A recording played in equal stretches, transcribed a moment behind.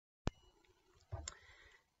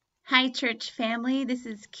Hi, church family. This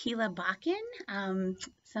is Keela Bakken.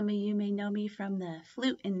 Some of you may know me from the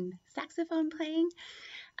flute and saxophone playing.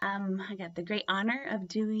 I got the great honor of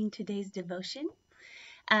doing today's devotion.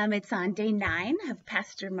 It's on day 9 of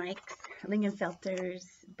Pastor Mike Lingenfelter's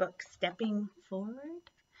book, Stepping Forward.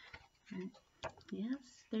 Yes,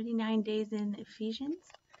 39 days in Ephesians.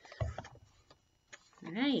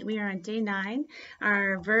 All right, we are on day 9.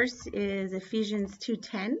 Our verse is Ephesians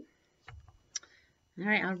 2:10. All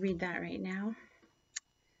right, I'll read that right now.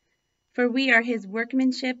 For we are his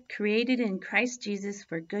workmanship, created in Christ Jesus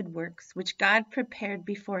for good works, which God prepared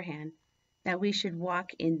beforehand that we should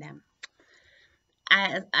walk in them.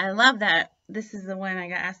 I love that this is the one I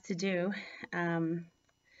got asked to do. I'm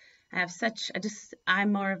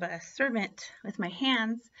more of a servant with my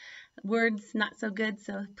hands. Words not so good,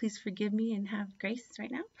 so please forgive me and have grace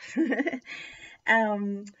right now.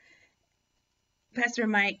 Pastor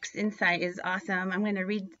Mike's insight is awesome. I'm going to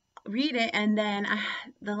read it, and then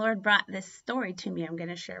the Lord brought this story to me I'm going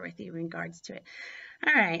to share with you in regards to it.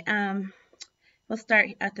 All right, we'll start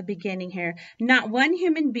at the beginning here. Not one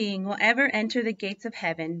human being will ever enter the gates of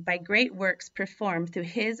heaven by great works performed through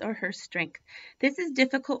his or her strength. This is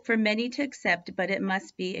difficult for many to accept, but it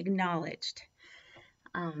must be acknowledged.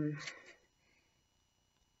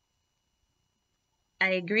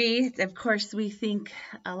 I agree. Of course, we think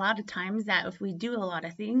a lot of times that if we do a lot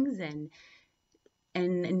of things and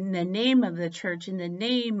in the name of the church, in the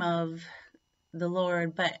name of the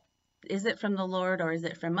Lord, but is it from the Lord or is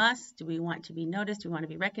it from us? Do we want to be noticed? Do we want to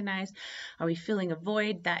be recognized? Are we feeling a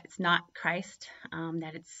void that it's not Christ,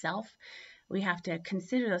 that it's self? We have to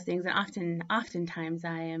consider those things, and oftentimes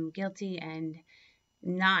I am guilty and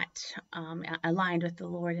not aligned with the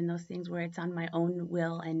Lord in those things where it's on my own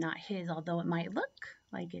will and not his, although it might look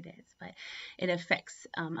like it is, but it affects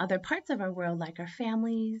other parts of our world, like our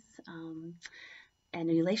families, and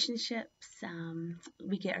relationships.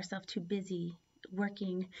 We get ourselves too busy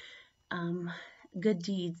working good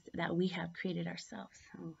deeds that we have created ourselves.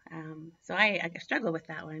 So I struggle with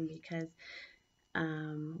that one because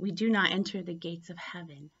we do not enter the gates of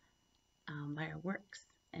heaven by our works,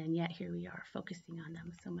 and yet here we are focusing on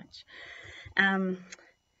them so much.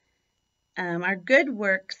 Our good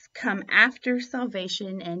works come after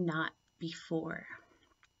salvation and not before.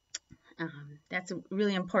 That's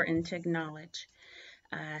really important to acknowledge.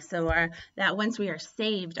 That once we are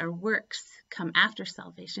saved, our works come after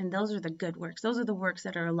salvation. Those are the good works. Those are the works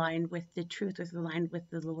that are aligned with the truth, aligned with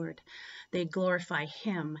the Lord. They glorify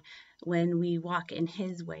him when we walk in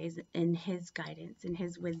his ways, in his guidance, in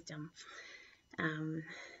his wisdom.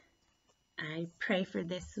 I pray for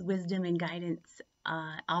this wisdom and guidance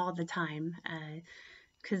all the time,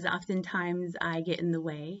 because oftentimes I get in the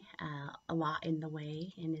way, a lot in the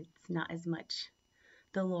way, and it's not as much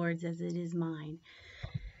the Lord's as it is mine.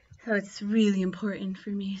 So it's really important for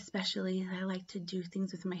me, especially I like to do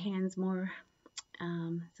things with my hands more,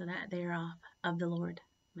 so that they're of the Lord.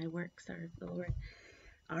 My works are of the Lord.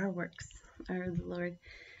 Our works are of the Lord.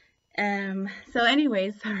 So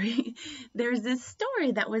anyways, sorry. There's this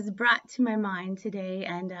story that was brought to my mind today,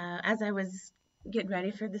 and as I was getting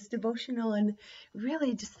ready for this devotional, and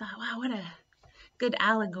really just thought, wow, what a good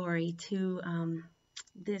allegory to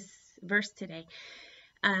this verse today.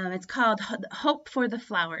 It's called Hope for the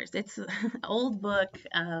Flowers. It's an old book,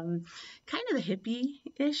 kind of a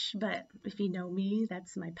hippie-ish, but if you know me,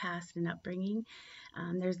 that's my past and upbringing.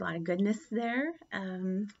 There's a lot of goodness there.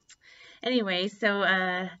 Anyway,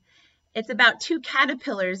 so it's about two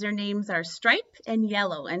caterpillars. Their names are Stripe and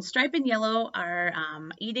Yellow. And Stripe and Yellow are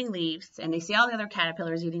eating leaves, and they see all the other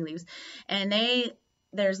caterpillars eating leaves, and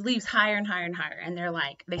there's leaves higher and higher and higher, and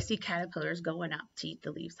they see caterpillars going up to eat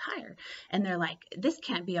the leaves higher, and they're like, this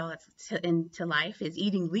can't be all that's into life is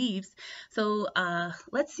eating leaves, so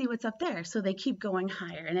let's see what's up there. So they keep going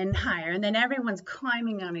higher, and then everyone's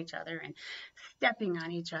climbing on each other and stepping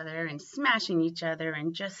on each other and smashing each other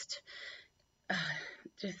and just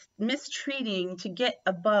mistreating to get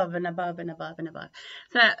above and above and above and above.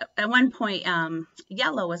 So at one point,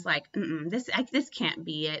 Yellow was like, this can't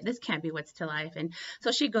be it. This can't be what's to life. And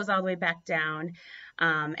so she goes all the way back down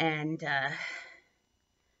and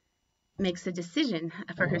makes a decision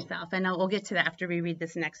for herself. And we'll get to that after we read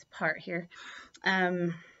this next part here.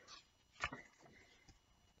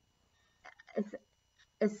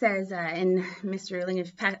 It says in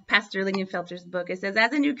Pastor Lingenfelter's book, it says,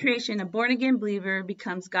 as a new creation, a born-again believer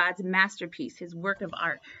becomes God's masterpiece, his work of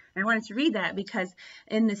art. And I wanted to read that because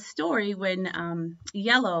in this story, when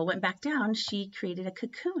Yellow went back down, she created a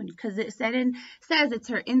cocoon, because it says it's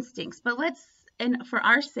her instincts. But for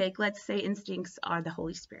our sake, let's say instincts are the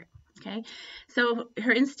Holy Spirit. Okay, so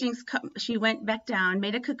her instincts, she went back down,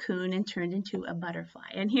 made a cocoon, and turned into a butterfly.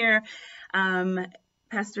 And here,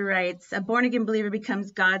 Pastor writes, a born-again believer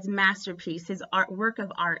becomes God's masterpiece, his work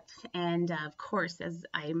of art. And of course, as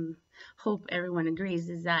I hope everyone agrees,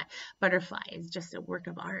 is that butterfly is just a work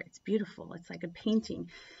of art. It's beautiful. It's like a painting.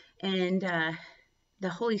 And the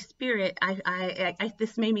Holy Spirit,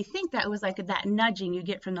 this made me think that it was like that nudging you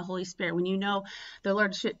get from the Holy Spirit when you know the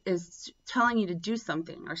Lord is telling you to do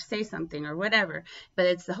something or say something or whatever, but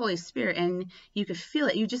it's the Holy Spirit and you could feel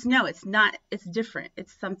it. You just know it's different.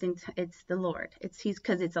 It's something, it's the Lord.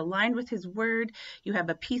 Because it's aligned with his word. You have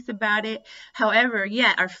a peace about it. However,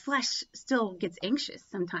 yeah, our flesh still gets anxious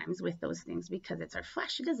sometimes with those things because it's our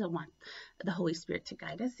flesh. It doesn't want the Holy Spirit to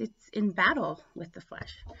guide us. It's in battle with the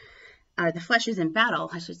flesh. The flesh is in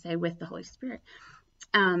battle, I should say, with the Holy Spirit.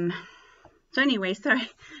 So anyway, sorry,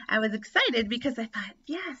 I was excited because I thought,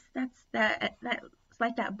 yes, that's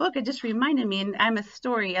like that book. It just reminded me, and I'm a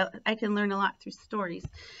story. I can learn a lot through stories.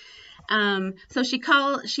 So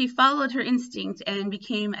she followed her instinct and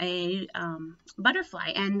became a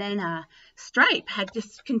butterfly, and then Stripe had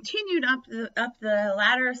just continued up the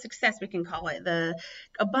ladder of success, we can call it,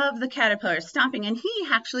 above the caterpillar, stomping, and he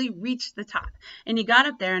actually reached the top. And he got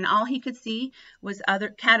up there, and all he could see was other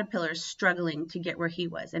caterpillars struggling to get where he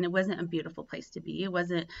was. And it wasn't a beautiful place to be. It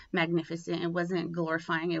wasn't magnificent. It wasn't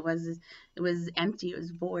glorifying. It was empty. It was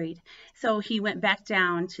void. So he went back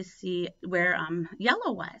down to see where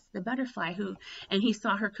Yellow was, the butterfly, and he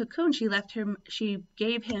saw her cocoon. She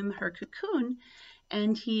gave him her cocoon,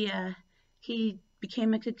 and he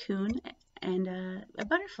became a cocoon and a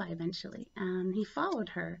butterfly eventually. He followed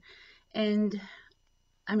her, and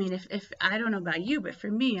I mean, if I don't know about you, but for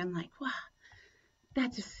me, I'm like, wow,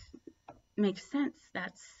 that just makes sense.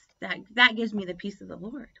 That gives me the peace of the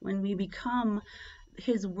Lord when we become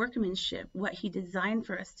his workmanship, what he designed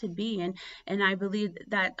for us to be. And I believe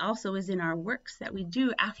that also is in our works that we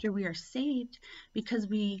do after we are saved, because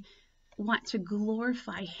we want to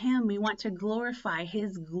glorify him. We want to glorify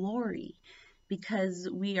his glory because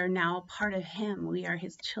we are now part of him. We are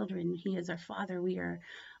his children. He is our Father. We are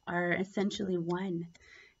essentially one.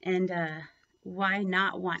 And why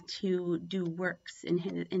not want to do works in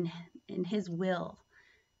his will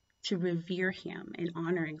to revere him and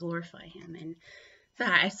honor and glorify him? And so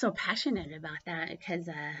I'm so passionate about that because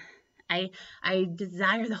I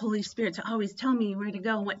desire the Holy Spirit to always tell me where to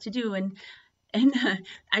go and what to do, and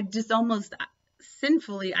I just almost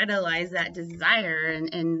sinfully idolize that desire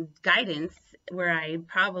and guidance, where I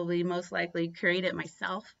probably most likely create it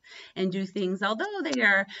myself and do things, although they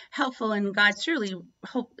are helpful and God surely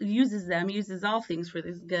uses all things for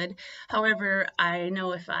this good. However, I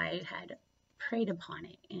know if I had prayed upon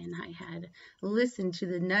it and I had listened to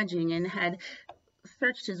the nudging and had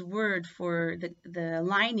searched his word for the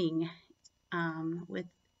aligning with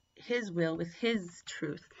his will, with his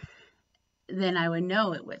truth, then I would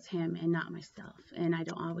know it was him and not myself. And I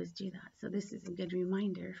don't always do that. So this is a good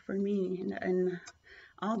reminder for me and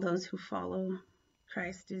all those who follow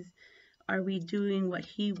Christ is, are we doing what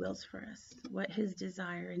he wills for us, what his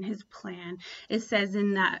desire and his plan? It says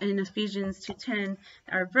in Ephesians 2:10,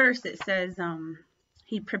 our verse, it says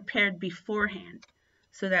he prepared beforehand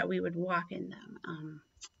so that we would walk in them.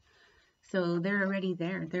 So they're already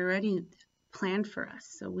there. They're already planned for us.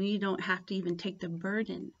 So we don't have to even take the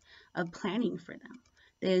burden of planning for them.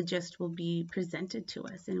 They just will be presented to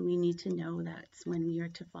us, and we need to know that's when we are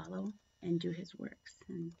to follow and do his works.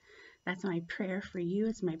 And that's my prayer for you.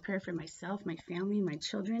 It's my prayer for myself, my family, my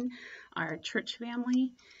children, our church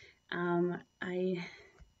family. I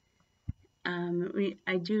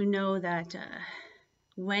do know that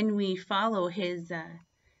when we follow his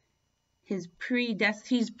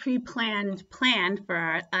pre-planned plan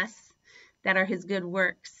for us, that are his good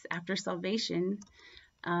works after salvation,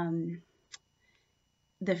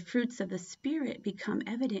 the fruits of the Spirit become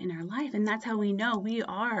evident in our life. And that's how we know we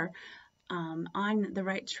are on the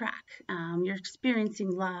right track. You're experiencing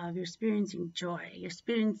love, you're experiencing joy, you're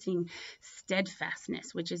experiencing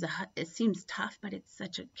steadfastness, which is it seems tough, but it's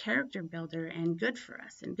such a character builder and good for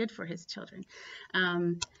us and good for his children.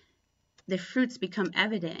 The fruits become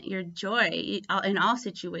evident. Your joy in all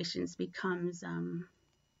situations becomes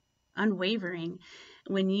unwavering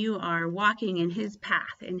when you are walking in his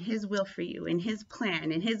path, in his will for you, in his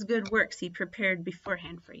plan, in his good works he prepared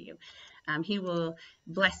beforehand for you. He will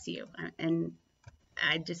bless you, and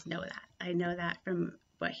I just know that. I know that from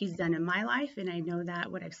what he's done in my life, and I know that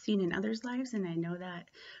what I've seen in others' lives, and I know that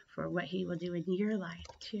for what he will do in your life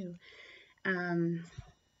too.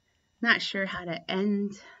 not sure how to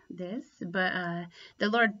end this, but the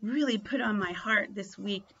Lord really put on my heart this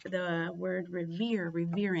week the word revere,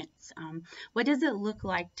 reverence. What does it look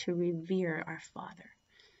like to revere our Father?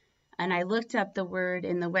 And I looked up the word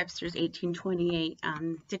in the Webster's 1828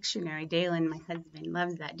 dictionary. Dalen, my husband,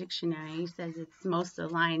 loves that dictionary. He says it's most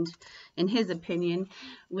aligned, in his opinion,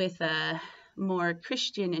 with more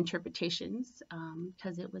Christian interpretations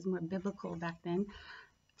because it was more biblical back then.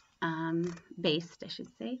 Based, I should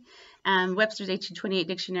say. Webster's 1828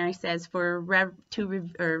 dictionary says revere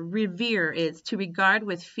is to regard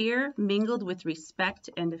with fear mingled with respect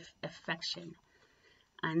and affection.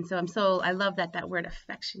 And so I love that word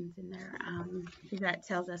affection's in there. That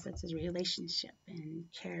tells us it's a relationship and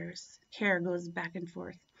care goes back and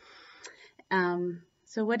forth.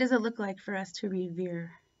 So what does it look like for us to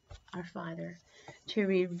revere our Father, to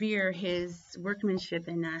revere His workmanship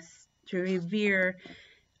in us, to revere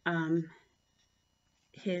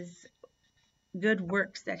His good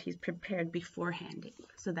works that He's prepared beforehand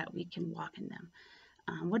so that we can walk in them?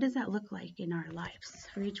 What does that look like in our lives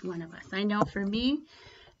for each one of us? I know for me,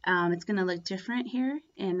 it's going to look different here,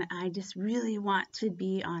 and I just really want to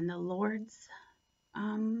be on the Lord's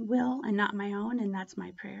will and not my own, and that's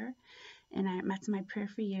my prayer. And that's my prayer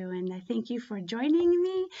for you. And I thank you for joining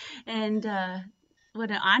me, and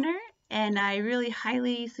what an honor. And I really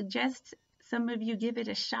highly suggest some of you give it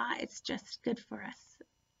a shot. It's just good for us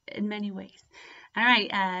in many ways. All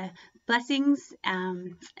right, blessings,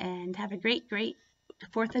 and have a great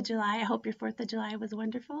 4th of July. I hope your 4th of July was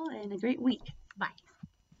wonderful and a great week. Bye.